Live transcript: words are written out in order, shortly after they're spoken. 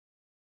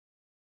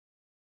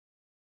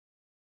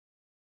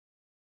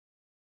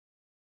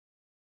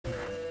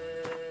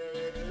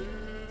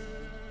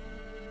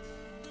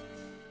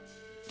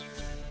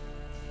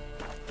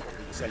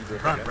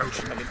Run,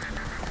 Roach.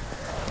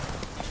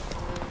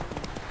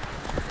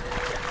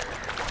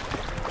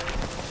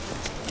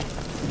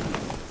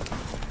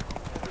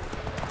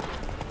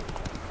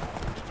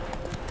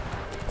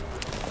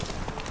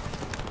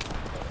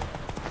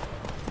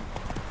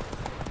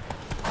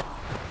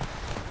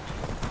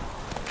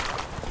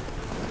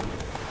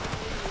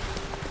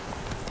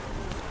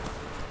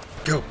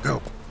 Go,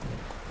 go.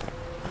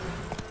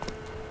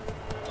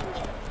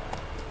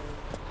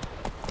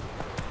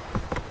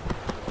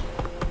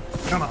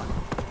 Come on.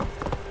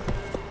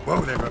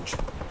 Whoa there, Roach.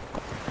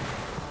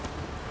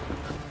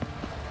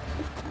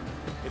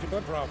 If it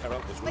weren't for our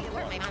Ferrell, this would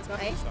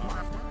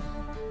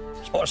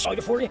Spot a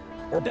cider for you?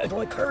 Or a bit of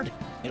dry curd?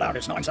 You know,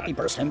 it's not exactly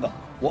burst him, but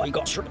what you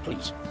got, sir,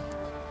 please?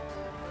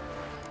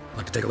 I'd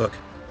like to take a look.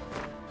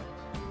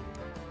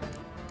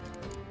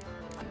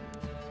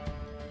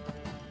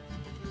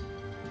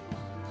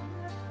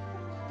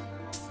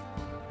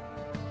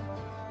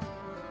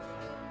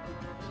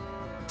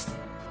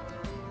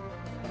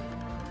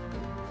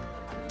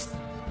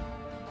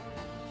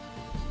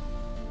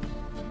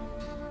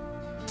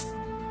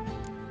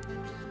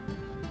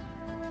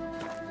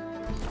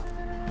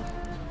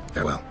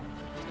 Farewell.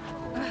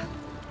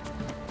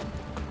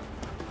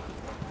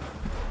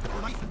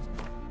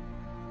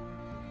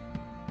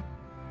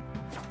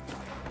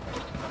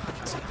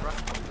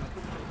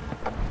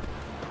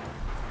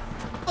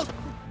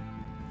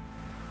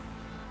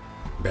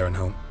 Baron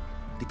home?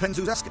 Depends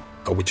who's asking.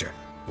 A witcher.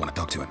 Want to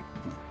talk to him.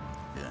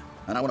 Yeah.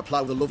 And I want to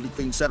plough the lovely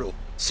Queen Cero.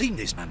 Seen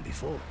this man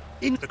before.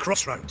 In the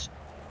Crossroads.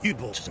 You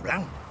brought us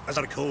around. As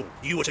I recall,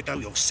 you were to go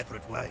your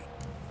separate way.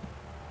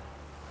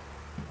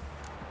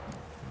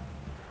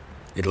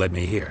 It led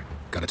me here.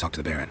 Gotta talk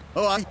to the Baron.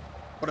 Oh, aye?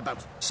 What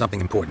about? Something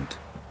important.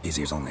 His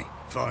ears only.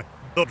 Fine.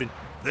 Open.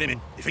 Let him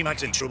in. If he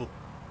makes any trouble,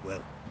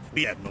 well,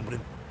 we outnumber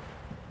him.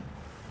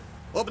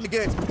 Open the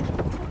gate.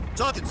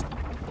 Sergeants!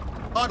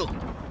 Idle!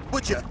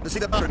 Butcher, to see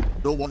the Baron.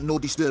 Don't want no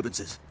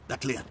disturbances.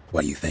 That clear?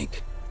 What do you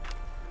think?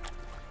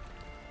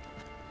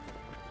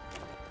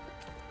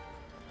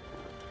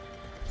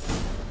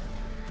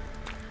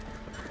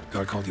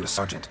 Guard called you a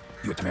sergeant.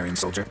 You a Temerian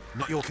soldier?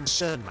 Not your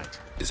concern, mate.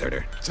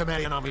 Deserter.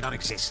 Temerian army don't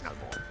exist no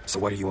more. So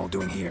what are you all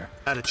doing here?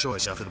 Had a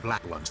choice after the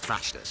Black Ones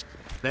thrashed us.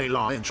 They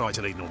lie and try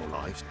to lead normal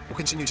lives, or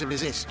continue to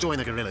resist, join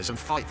the guerrillas and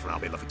fight for our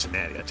beloved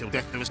Temeria till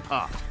death do us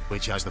part.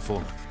 Which has the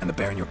former? And the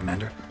Baron your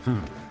commander?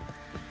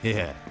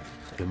 Yeah,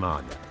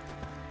 Commander.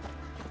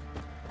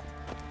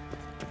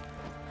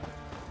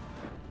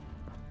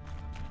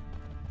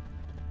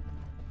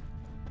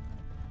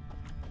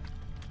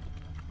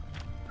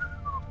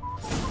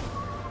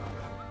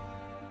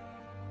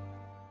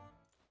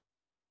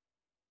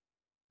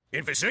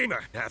 In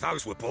Vizima, now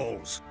those were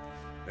balls.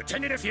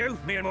 Attended a few,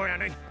 me and my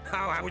Annie. Oh,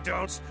 how we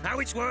dance, how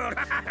we twirl.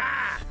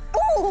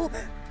 Ooh!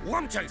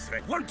 1, 2, 3,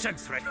 1, 2,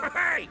 3.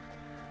 Hey!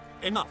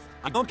 Enough.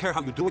 I don't care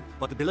how you do it,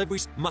 but the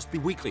deliveries must be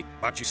weekly.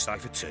 Why'd you stay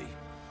for tea?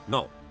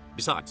 No.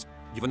 Besides,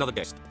 you've another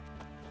guest.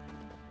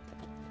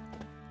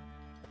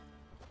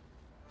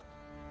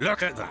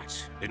 Look at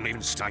that. Didn't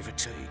even stay for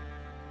tea.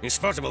 It's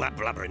spite of all that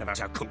blabbering about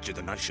how cultured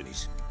the nation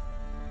is.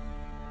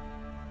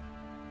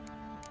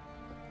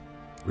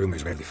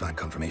 Rumors rarely find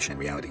confirmation in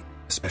reality,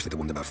 especially the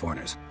ones about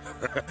foreigners.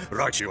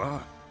 Right you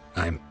are.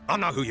 I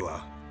know who you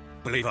are.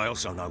 Believe I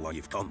also know why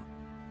you've come.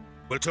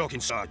 We'll talk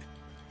inside.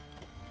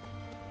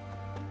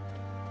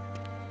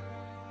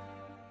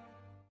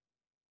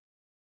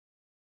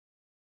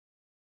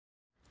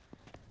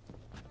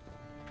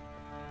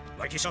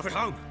 Make yourself at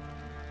home.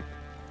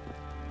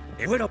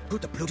 Hey, where up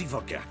put the bloody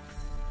vodka?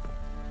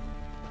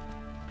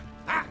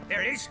 Ah,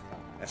 there it is.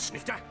 A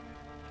snifter.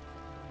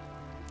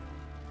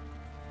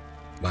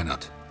 Why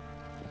not?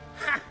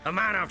 Ha! A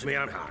man after my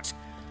own heart.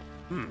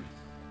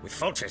 With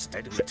Foltest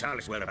dead and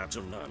Vitalis whereabouts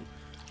unknown.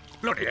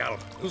 Bloody hell,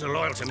 who's a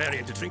loyal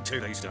Temerian to drink to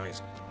these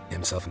days?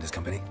 Himself and his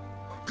company?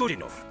 Good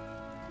enough.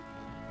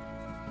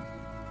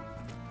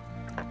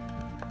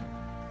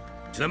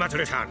 To the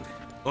matter at hand,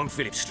 I'm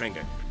Philip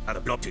Stringer. How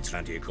the Blobtits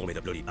round here call me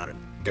the bloody Baron.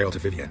 Geralt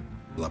of Rivia.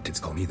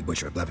 Blobtits call me the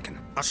Butcher of Blaviken.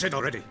 I said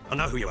already, I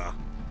know who you are.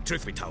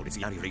 Truth be told, it's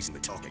the only reason we're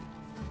talking.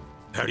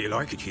 How do you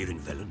like it here in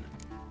Velen?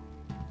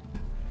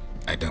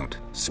 I don't.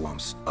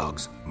 Swamps,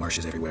 bogs,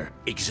 marshes everywhere.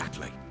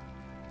 Exactly.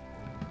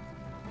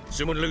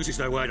 Someone loses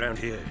their way around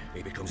here,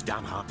 it becomes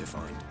damn hard to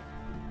find.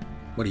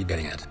 What are you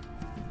getting at?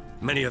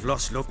 Many have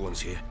lost loved ones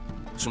here.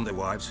 Some their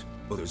wives,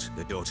 others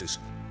their daughters.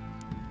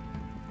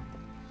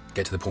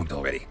 Get to the point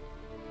already.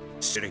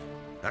 Silly.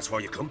 That's why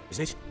you come,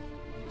 isn't it?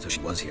 So she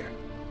was here.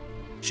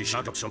 She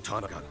showed up some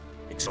time ago.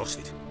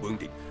 Exhausted,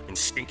 wounded, and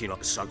stinking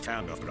like a soaked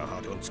hound after a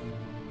hard hunt.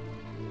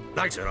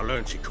 Later, I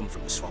learned she'd come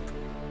from the swamp.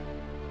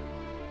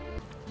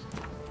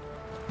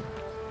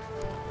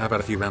 How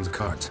about a few rounds of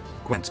cards?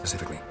 Gwent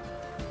specifically.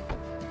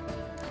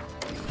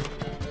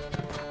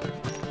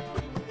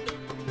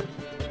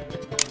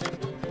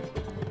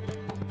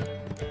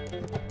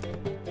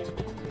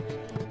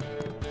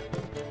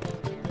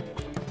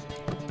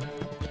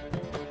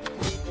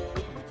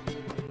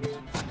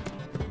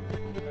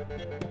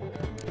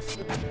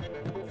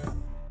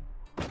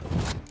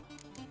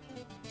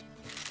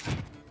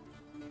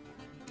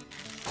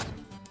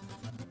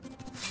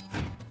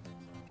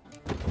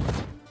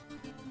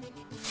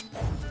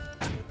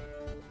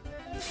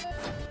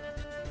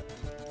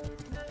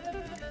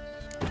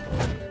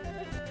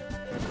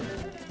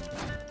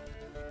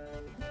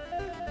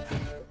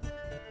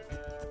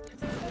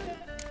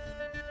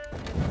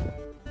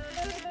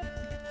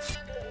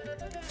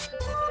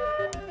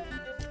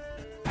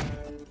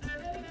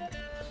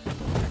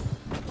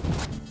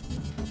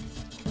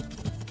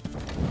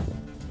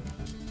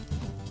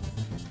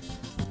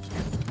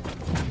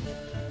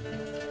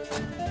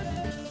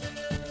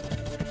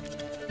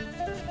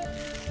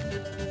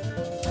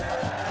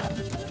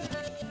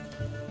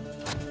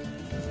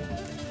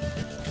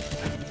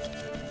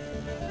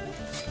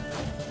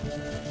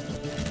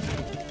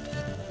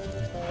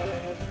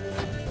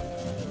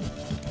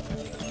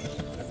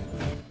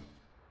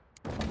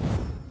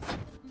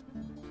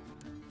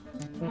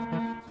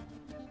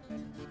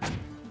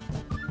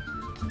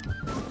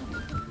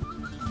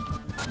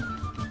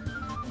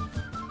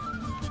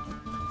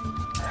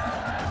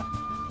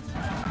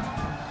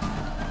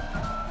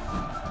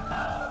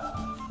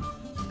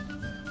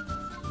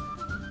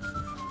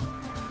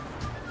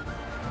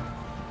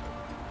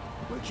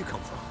 you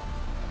come from?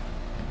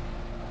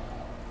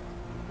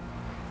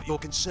 Your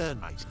concern,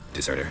 mate.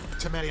 Deserter.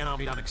 Temerian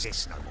army don't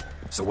exist no more.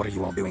 So what are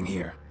you all doing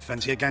here?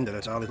 Fancy a gander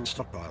at our little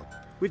stockpile.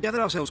 We've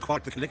gathered ourselves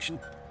quite the collection.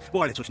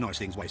 Why let such nice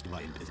things waste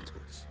away in business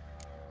goods?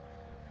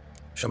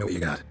 Show me what you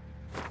got.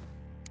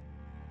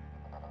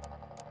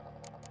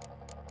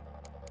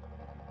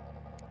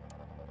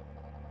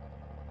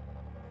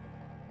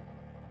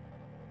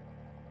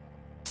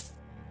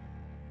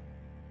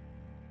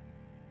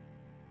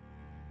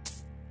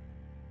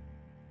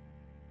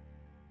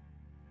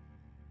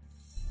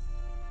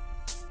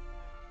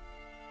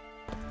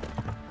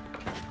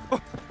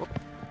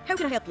 How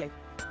can I help you?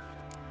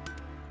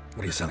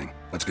 What are you selling?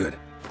 What's good?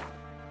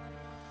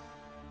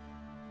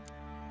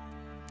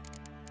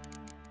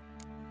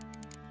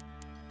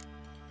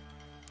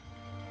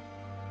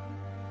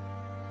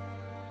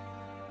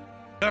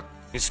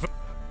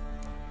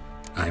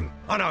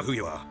 I know who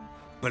you are.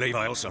 Believe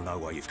I also know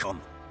why you've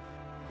come.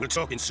 We'll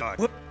talk inside.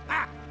 Whoop.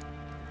 Ah!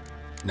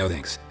 No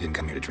thanks. Didn't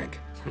come here to drink.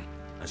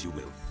 As you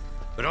will.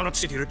 But I'll not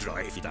sit here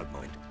dry if you don't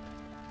mind.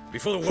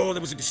 Before the war,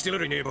 there was a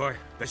distillery nearby,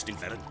 based in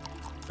Velen.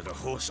 But the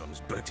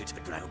whoresomes burnt it to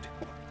the ground.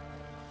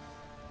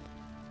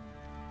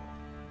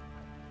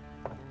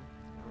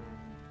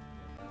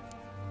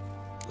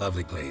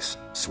 Lovely place.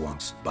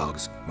 Swamps,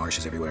 bogs,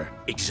 marshes everywhere.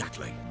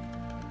 Exactly.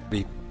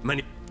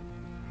 Many...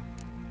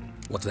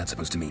 What's that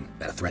supposed to mean?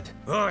 That a threat?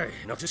 Aye,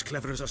 not as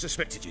clever as I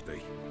suspected you'd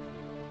be.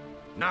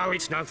 No,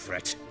 it's no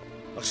threat.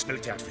 I'll spell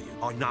it out for you.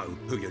 I know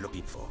who you're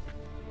looking for.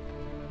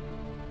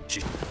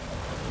 She's...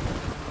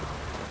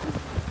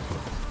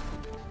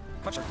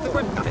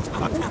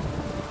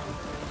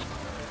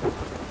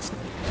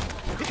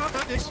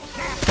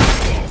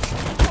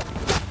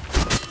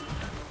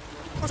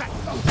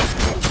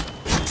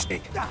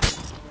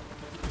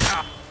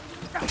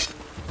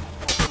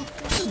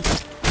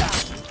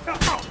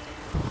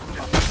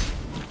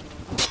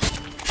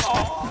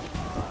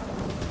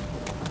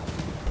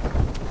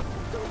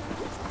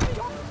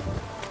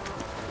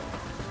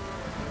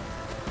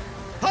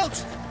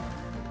 Halt!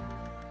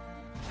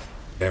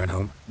 Baron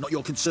home? Not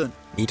your concern.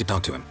 Need to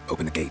talk to him.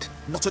 Open the gate.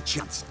 Not a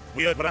chance.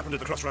 We heard what happened at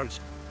the Crossroads.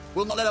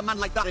 We'll not let a man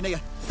like that in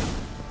here.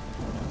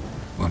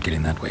 Won't get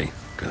in that way.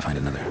 Gotta find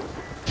another.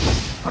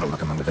 Ought to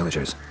look among the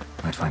villagers.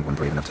 Might find one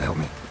brave enough to help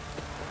me.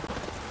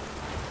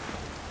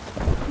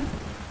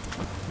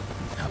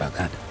 How about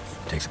that?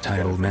 Takes a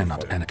tired old man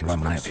not to panic and run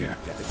when I appear.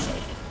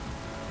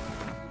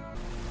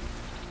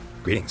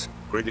 Greetings.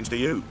 Greetings to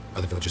you.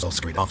 Other villagers all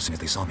scurried off as soon as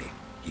they saw me.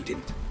 He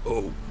didn't.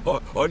 Oh,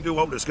 I'm too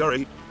old to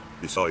scurry.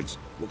 Besides,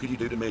 what could you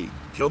do to me?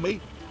 Kill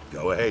me?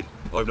 Go ahead.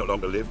 I've not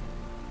long to live.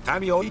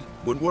 Tammy-eyed?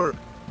 Wouldn't work.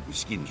 My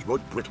skin's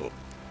right brittle.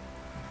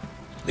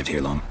 Lived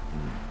here long?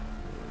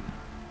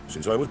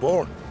 Since I was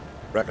born.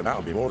 Reckon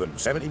that'll be more than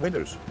 70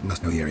 winters.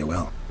 Must know the area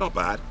well. Not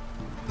bad.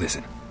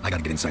 Listen, I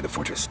gotta get inside the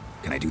fortress.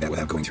 Can I do that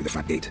without going through the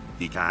front gate?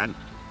 He can,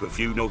 but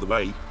few know the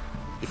way.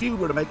 If you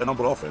were to make an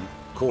humble offering,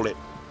 call it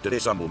to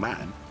this humble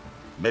man,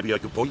 maybe I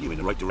could point you in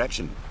the right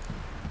direction.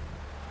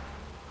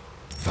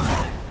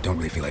 Fine. Don't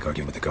really feel like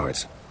arguing with the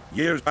guards.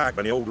 Years back,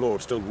 when the old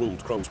lord still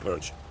ruled Crow's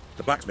Perch,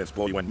 the blacksmith's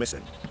boy went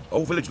missing.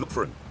 Whole village looked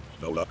for him.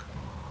 No luck.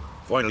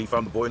 Finally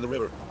found the boy in the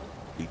river.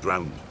 He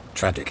drowned.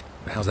 Tragic.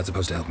 But how's that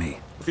supposed to help me?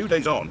 A few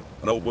days on,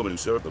 an old woman who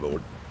served the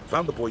lord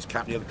found the boy's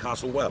cap near the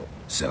castle well.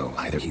 So,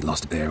 either he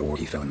lost it there or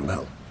he fell in the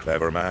well.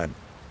 Clever man.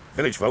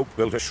 Village folk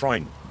built a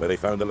shrine where they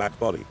found the lad's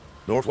body,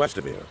 northwest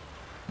of here.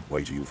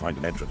 Wait till you find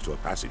an entrance to a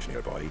passage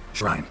nearby.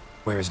 Shrine?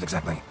 Where is it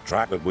exactly?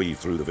 Track that weave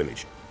through the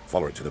village.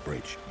 Follow it to the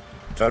bridge.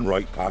 Turn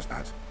right past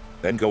that.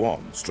 Then go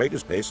on, straight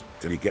as piss,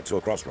 till you get to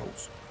a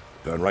crossroads.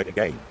 Turn right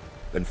again.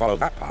 Then follow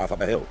that path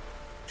up a hill.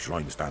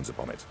 Shrine stands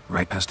upon it.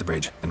 Right past the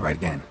bridge, then right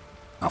again.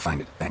 I'll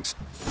find it, thanks.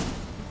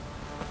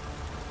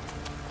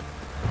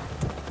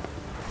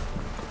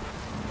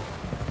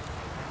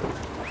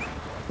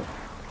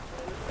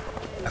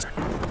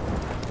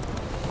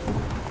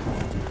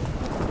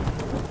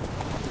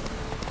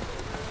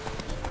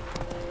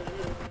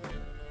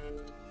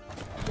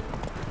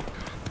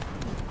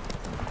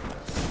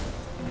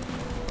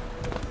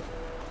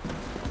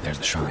 There's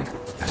the shrine.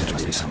 Passage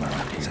must be somewhere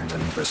around here.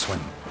 I'm in for a swim.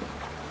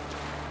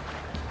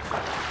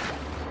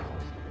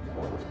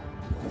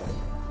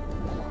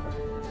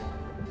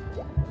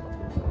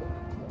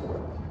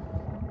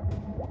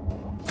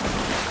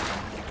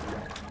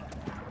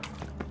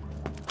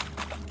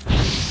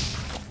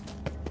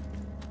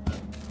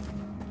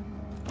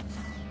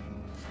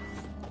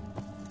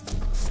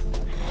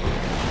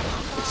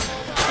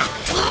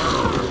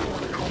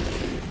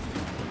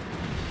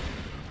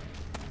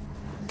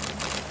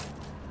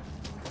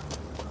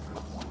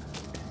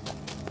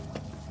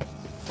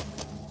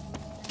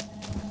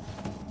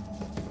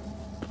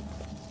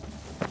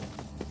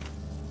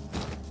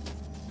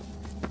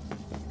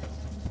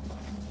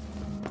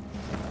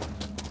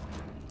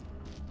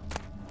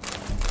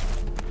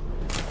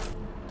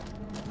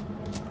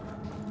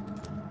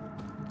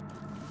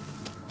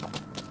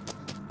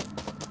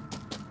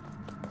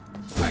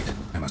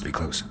 Must be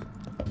close.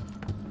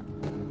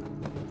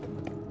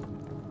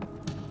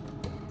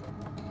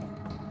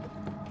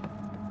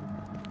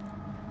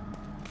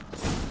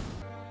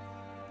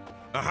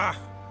 Aha!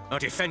 A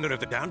defender of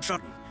the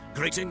downtrodden.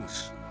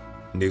 Greetings.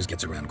 News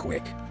gets around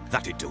quick.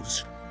 That it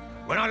does.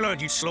 When I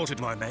learned you'd slaughtered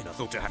my men, I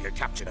thought to have you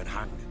captured and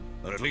hanged.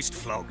 Or at least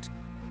flogged.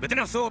 But then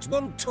I thought,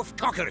 one tough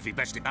cocker if he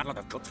bested that lot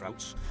of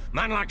cutthroats.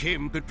 Man like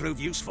him could prove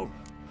useful.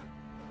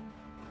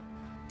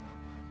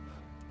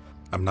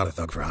 I'm not a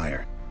thug for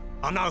hire.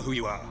 I know who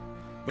you are.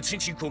 But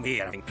since you come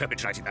here having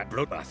perpetrated that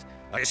bloodbath,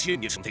 I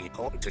assume you've something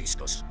important to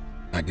discuss.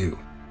 I do.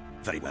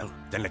 Very well,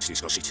 then let's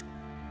discuss it.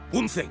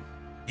 One thing,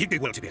 you'd do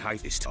well to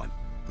behave this time.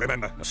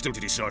 Remember, I've still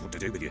to decide what to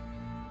do with you.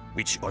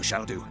 Which I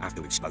shall do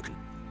after we've spoken.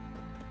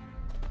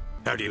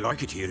 How do you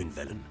like it here in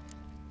Velen?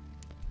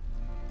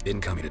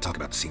 Didn't come here to talk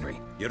about the scenery.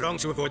 You're wrong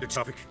to avoid the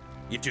topic.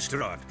 You've just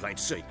arrived, plain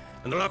to see.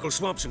 And the local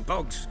swamps and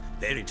bogs,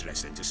 they're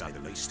interesting to say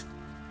the least.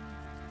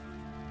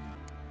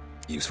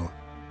 Useful?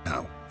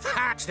 How?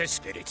 That's the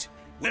spirit.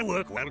 We'll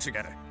work well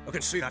together. I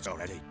can see that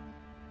already.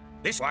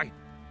 This way,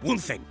 one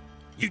thing.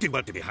 You do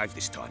well to behave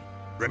this time.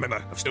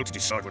 Remember, I've still to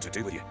decide what to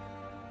do with you.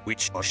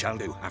 Which I shall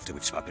do after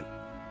we've spoken.